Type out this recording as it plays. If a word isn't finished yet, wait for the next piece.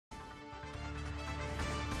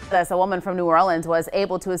A woman from New Orleans was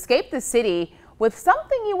able to escape the city with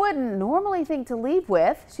something you wouldn't normally think to leave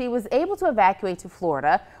with. She was able to evacuate to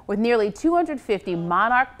Florida with nearly 250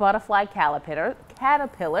 monarch butterfly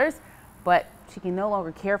caterpillars, but she can no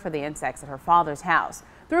longer care for the insects at her father's house.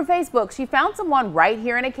 Through Facebook, she found someone right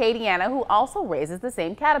here in Acadiana who also raises the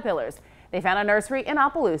same caterpillars. They found a nursery in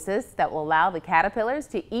Opelousas that will allow the caterpillars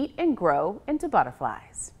to eat and grow into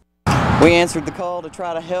butterflies. We answered the call to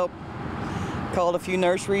try to help, called a few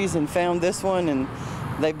nurseries and found this one, and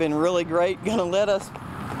they've been really great. Gonna let us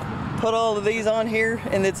put all of these on here,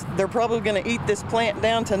 and they're probably gonna eat this plant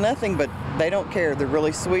down to nothing, but they don't care. They're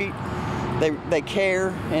really sweet. They care,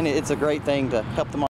 and it's a great thing to help them.